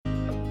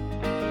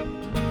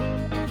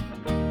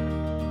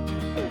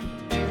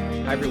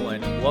Hi,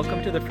 everyone.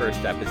 Welcome to the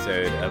first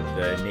episode of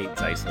the Nate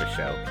Zeisler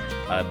Show,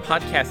 a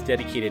podcast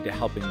dedicated to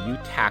helping you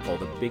tackle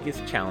the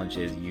biggest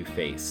challenges you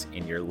face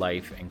in your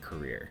life and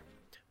career.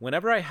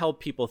 Whenever I help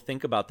people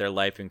think about their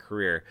life and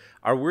career,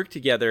 our work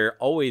together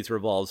always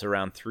revolves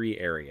around three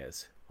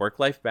areas: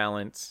 work-life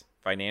balance,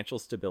 financial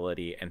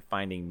stability, and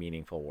finding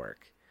meaningful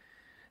work.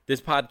 This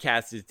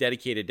podcast is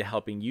dedicated to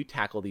helping you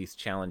tackle these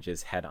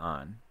challenges head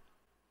on.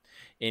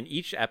 In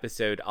each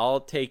episode, I'll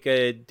take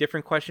a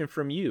different question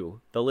from you,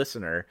 the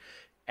listener,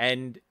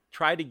 and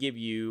try to give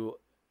you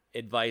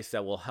advice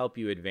that will help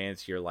you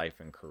advance your life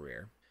and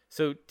career.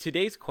 So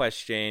today's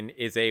question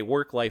is a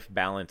work-life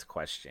balance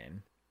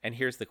question. And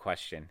here's the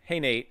question. Hey,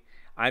 Nate,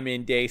 I'm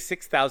in day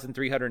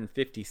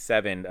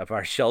 6,357 of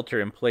our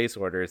shelter-in-place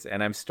orders,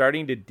 and I'm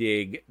starting to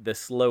dig the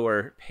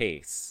slower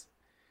pace.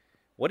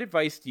 What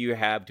advice do you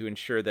have to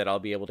ensure that I'll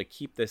be able to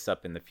keep this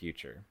up in the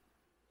future?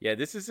 Yeah,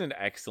 this is an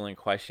excellent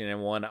question,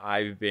 and one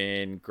I've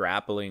been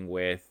grappling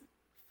with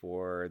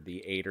for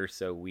the 8 or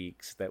so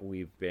weeks that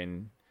we've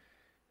been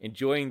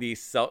enjoying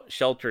these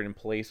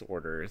shelter-in-place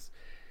orders.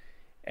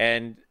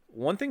 And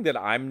one thing that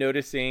I'm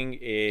noticing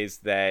is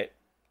that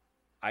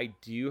I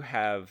do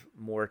have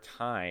more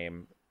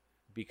time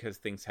because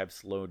things have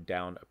slowed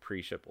down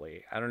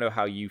appreciably. I don't know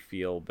how you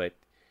feel, but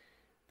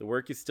the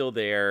work is still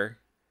there.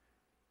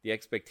 The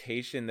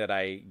expectation that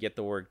I get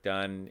the work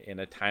done in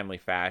a timely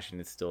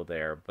fashion is still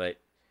there, but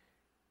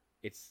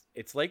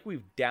it's like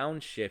we've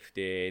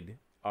downshifted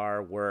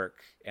our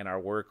work and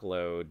our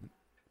workload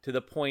to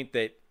the point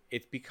that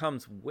it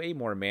becomes way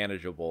more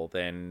manageable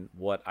than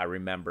what I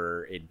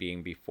remember it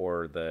being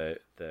before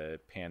the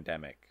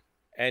pandemic.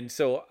 And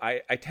so I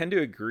tend to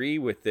agree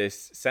with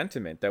this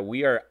sentiment that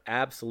we are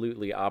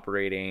absolutely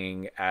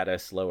operating at a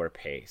slower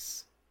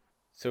pace.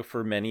 So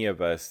for many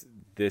of us,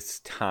 this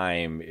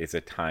time is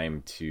a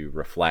time to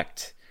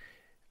reflect,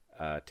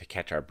 to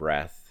catch our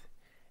breath,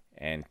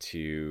 and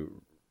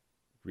to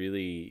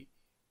really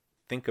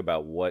think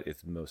about what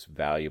is most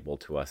valuable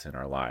to us in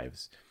our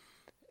lives.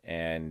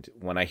 And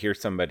when I hear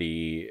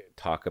somebody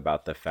talk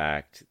about the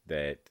fact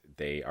that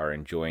they are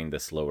enjoying the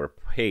slower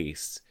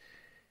pace,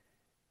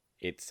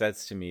 it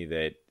says to me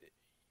that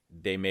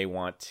they may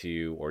want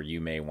to, or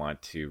you may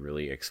want to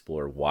really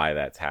explore why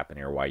that's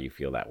happening or why you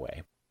feel that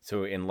way.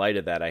 So in light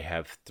of that, I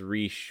have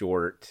 3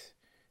 short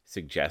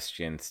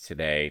suggestions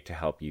today to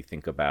help you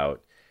think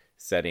about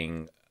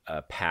setting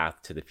a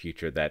path to the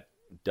future that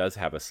does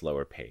have a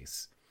slower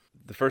pace.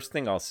 The first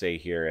thing I'll say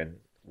here, and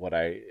what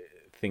I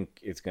think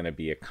is going to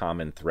be a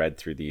common thread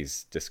through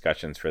these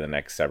discussions for the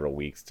next several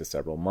weeks to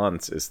several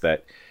months, is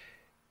that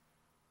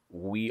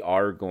we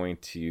are going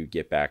to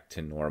get back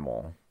to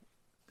normal.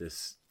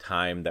 This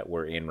time that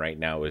we're in right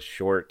now is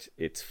short.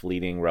 It's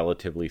fleeting,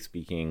 relatively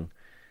speaking.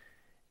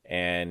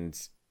 And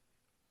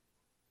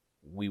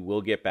we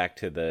will get back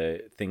to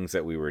the things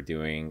that we were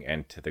doing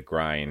and to the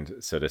grind,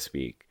 so to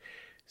speak.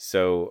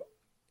 So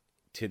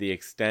to the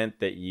extent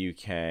that you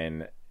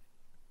can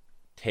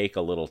take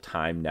a little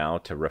time now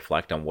to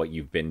reflect on what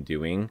you've been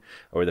doing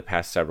over the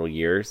past several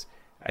years,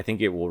 I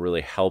think it will really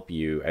help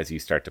you as you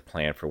start to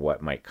plan for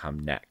what might come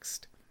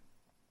next.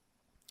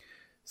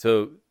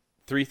 So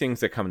 3 things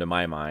that come to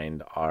my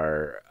mind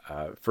are,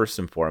 first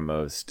and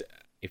foremost,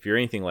 if you're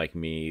anything like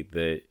me,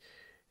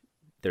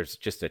 there's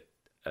just a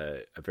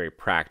very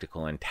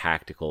practical and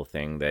tactical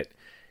thing that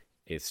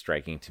is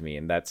striking to me,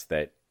 and that's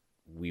that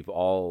we've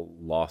all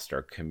lost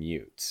our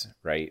commutes,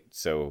 right?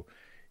 So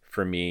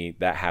for me,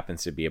 that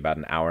happens to be about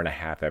an hour and a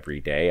half every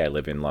day. I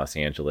live in Los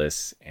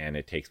Angeles, and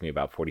it takes me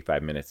about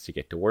 45 minutes to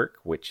get to work,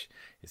 which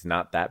is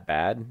not that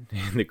bad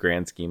in the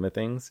grand scheme of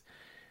things.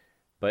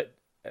 But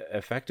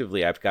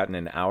effectively, I've gotten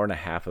an hour and a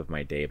half of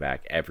my day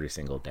back every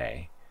single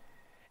day.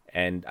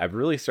 And I've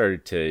really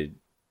started to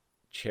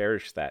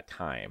cherish that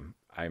time.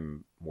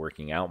 I'm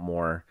working out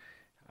more.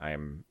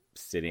 I'm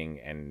sitting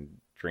and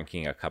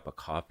drinking a cup of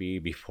coffee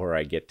before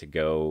I get to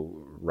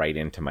go right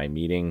into my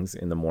meetings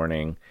in the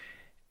morning.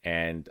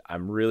 And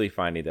I'm really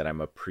finding that I'm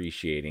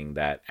appreciating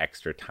that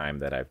extra time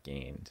that I've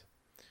gained.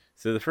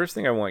 So the first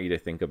thing I want you to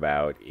think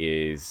about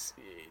is,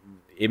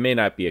 it may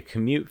not be a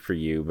commute for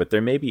you, but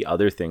there may be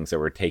other things that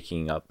were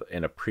taking up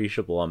an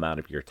appreciable amount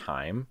of your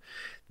time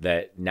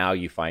that now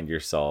you find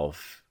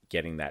yourself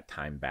getting that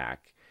time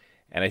back.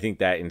 And I think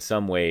that in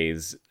some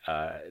ways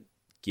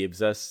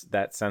gives us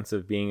that sense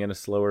of being in a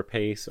slower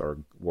pace or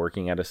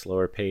working at a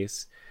slower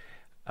pace.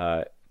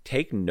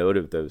 Take note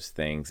of those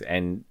things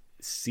and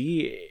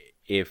see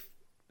if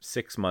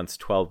 6 months,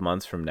 12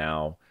 months from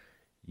now,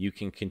 you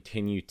can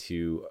continue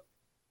to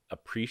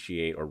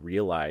appreciate or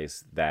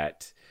realize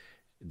that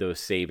those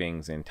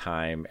savings in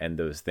time and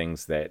those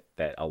things that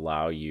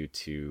allow you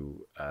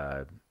to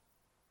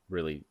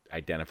really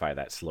identify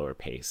that slower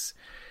pace.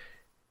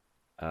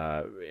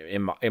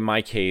 In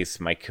my case,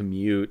 my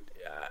commute,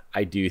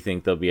 I do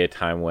think there'll be a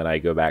time when I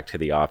go back to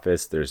the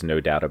office. There's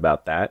no doubt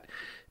about that.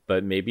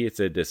 But maybe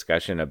it's a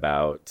discussion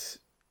about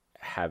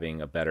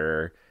having a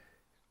better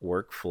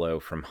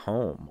workflow from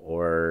home,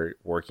 or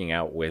working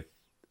out with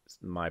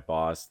my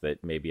boss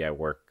that maybe I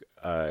work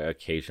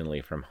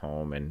occasionally from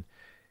home, and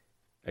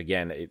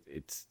again,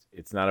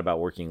 it's not about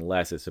working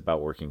less, it's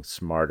about working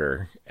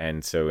smarter.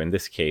 And so in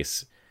this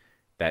case,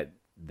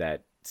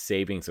 that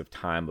savings of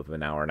time of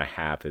an hour and a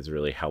half has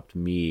really helped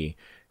me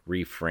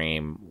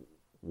reframe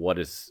what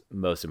is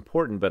most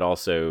important, but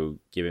also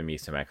given me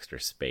some extra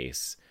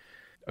space.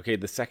 Okay,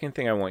 the second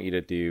thing I want you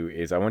to do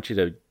is I want you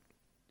to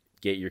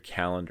get your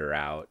calendar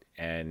out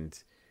and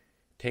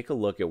take a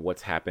look at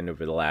what's happened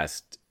over the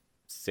last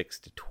 6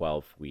 to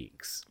 12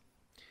 weeks.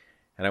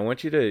 And I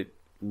want you to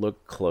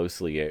look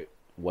closely at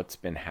what's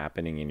been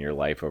happening in your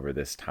life over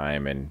this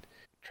time and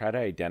try to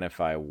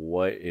identify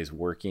what is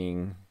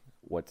working,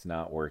 what's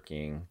not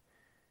working,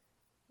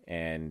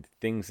 and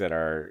things that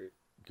are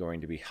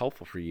going to be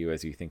helpful for you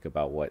as you think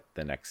about what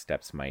the next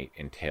steps might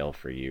entail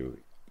for you.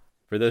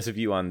 For those of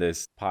you on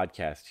this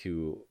podcast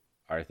who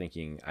are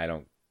thinking, I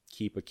don't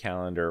keep a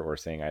calendar, or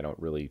saying I don't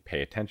really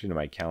pay attention to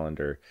my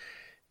calendar,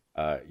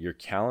 your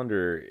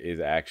calendar is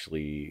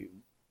actually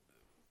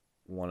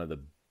one of the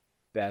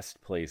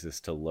best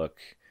places to look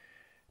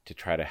to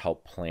try to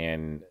help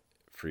plan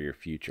for your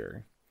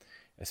future,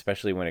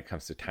 especially when it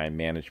comes to time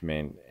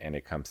management and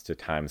it comes to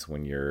times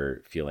when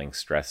you're feeling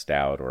stressed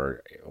out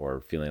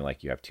or feeling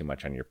like you have too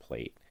much on your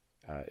plate.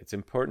 It's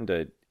important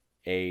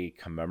to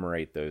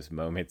commemorate those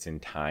moments in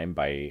time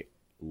by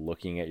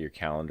looking at your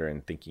calendar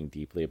and thinking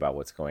deeply about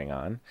what's going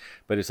on.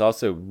 But it's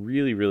also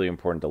really, really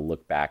important to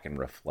look back and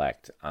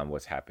reflect on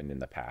what's happened in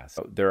the past.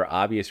 So there are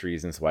obvious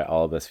reasons why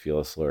all of us feel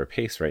a slower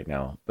pace right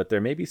now, but there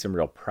may be some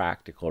real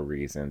practical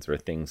reasons or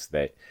things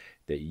that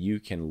you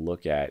can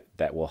look at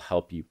that will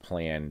help you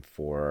plan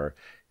for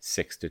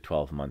 6 to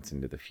 12 months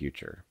into the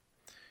future.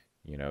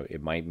 You know,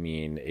 it might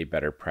mean a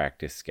better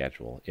practice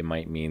schedule. It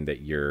might mean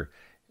that your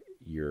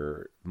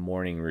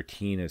morning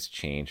routine has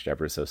changed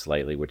ever so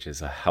slightly, which is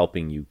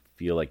helping you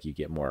feel like you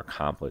get more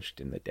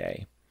accomplished in the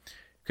day.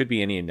 Could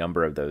be any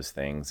number of those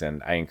things.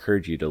 And I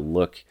encourage you to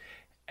look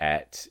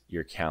at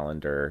your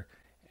calendar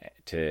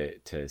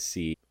to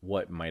see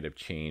what might have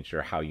changed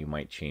or how you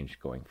might change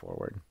going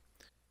forward.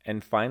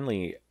 And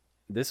finally,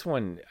 this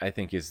one I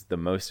think is the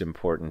most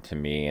important to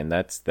me, and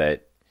that's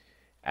that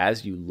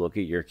as you look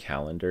at your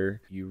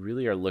calendar, you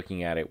really are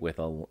looking at it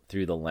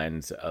through the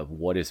lens of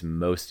what is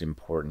most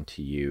important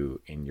to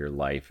you in your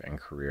life and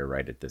career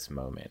right at this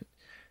moment.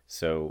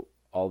 So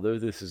although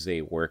this is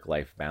a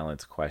work-life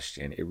balance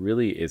question, it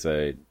really is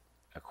a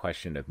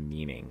question of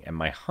meaning. And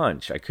my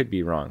hunch, I could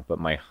be wrong, but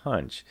my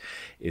hunch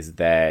is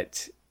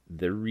that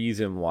the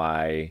reason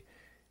why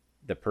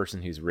the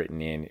person who's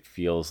written in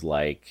feels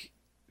like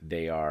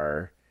they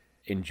are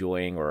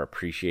enjoying or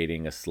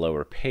appreciating a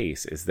slower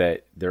pace is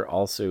that they're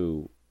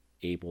also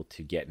able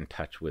to get in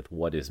touch with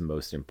what is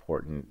most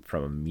important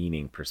from a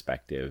meaning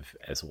perspective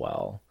as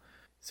well.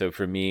 So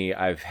for me,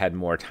 I've had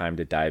more time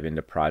to dive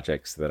into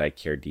projects that I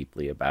care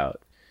deeply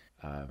about.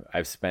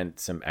 I've spent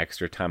some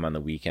extra time on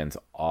the weekends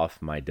off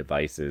my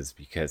devices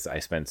because I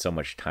spend so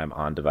much time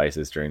on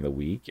devices during the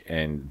week,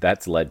 and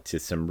that's led to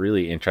some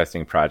really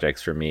interesting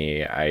projects for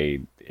me.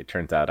 It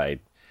turns out I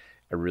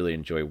really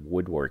enjoy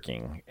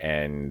woodworking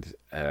and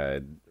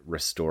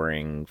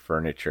restoring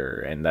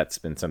furniture, and that's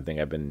been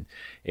something I've been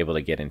able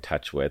to get in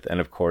touch with. And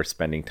of course,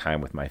 spending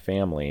time with my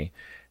family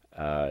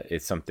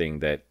is something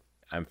that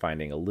I'm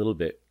finding a little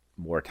bit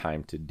more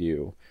time to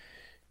do.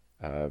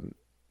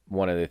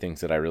 One of the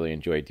things that I really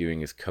enjoy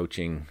doing is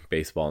coaching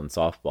baseball and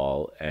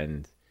softball,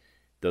 and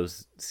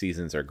those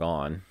seasons are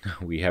gone.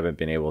 We haven't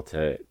been able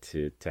to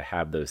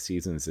have those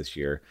seasons this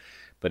year,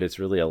 but it's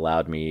really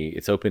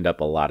it's opened up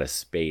a lot of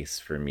space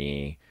for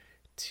me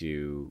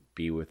to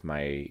be with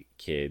my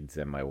kids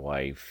and my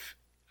wife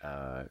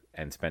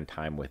and spend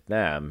time with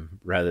them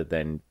rather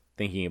than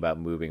thinking about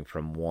moving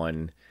from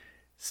one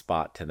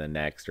spot to the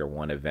next or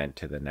one event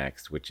to the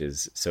next, which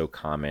is so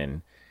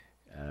common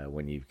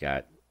when you've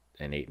got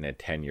an 8 and a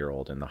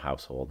 10-year-old in the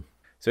household.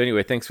 So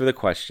anyway, thanks for the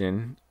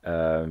question.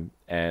 And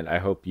I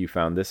hope you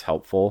found this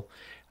helpful.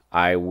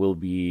 I will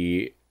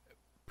be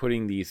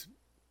putting these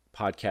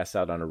podcasts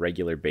out on a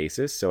regular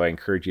basis. So I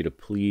encourage you to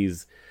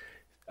please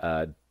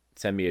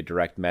send me a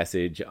direct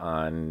message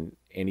on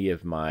any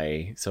of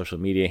my social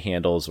media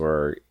handles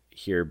or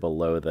here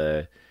below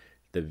the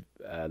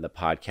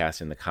podcast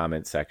in the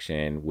comment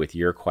section with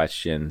your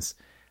questions.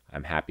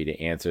 I'm happy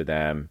to answer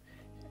them.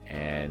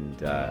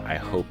 And I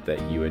hope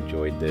that you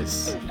enjoyed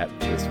this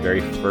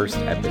very first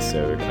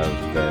episode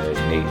of the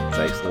Nate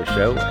Zeisler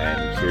Show,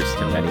 and here's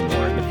to many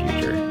more in the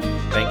future.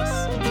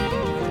 Thanks.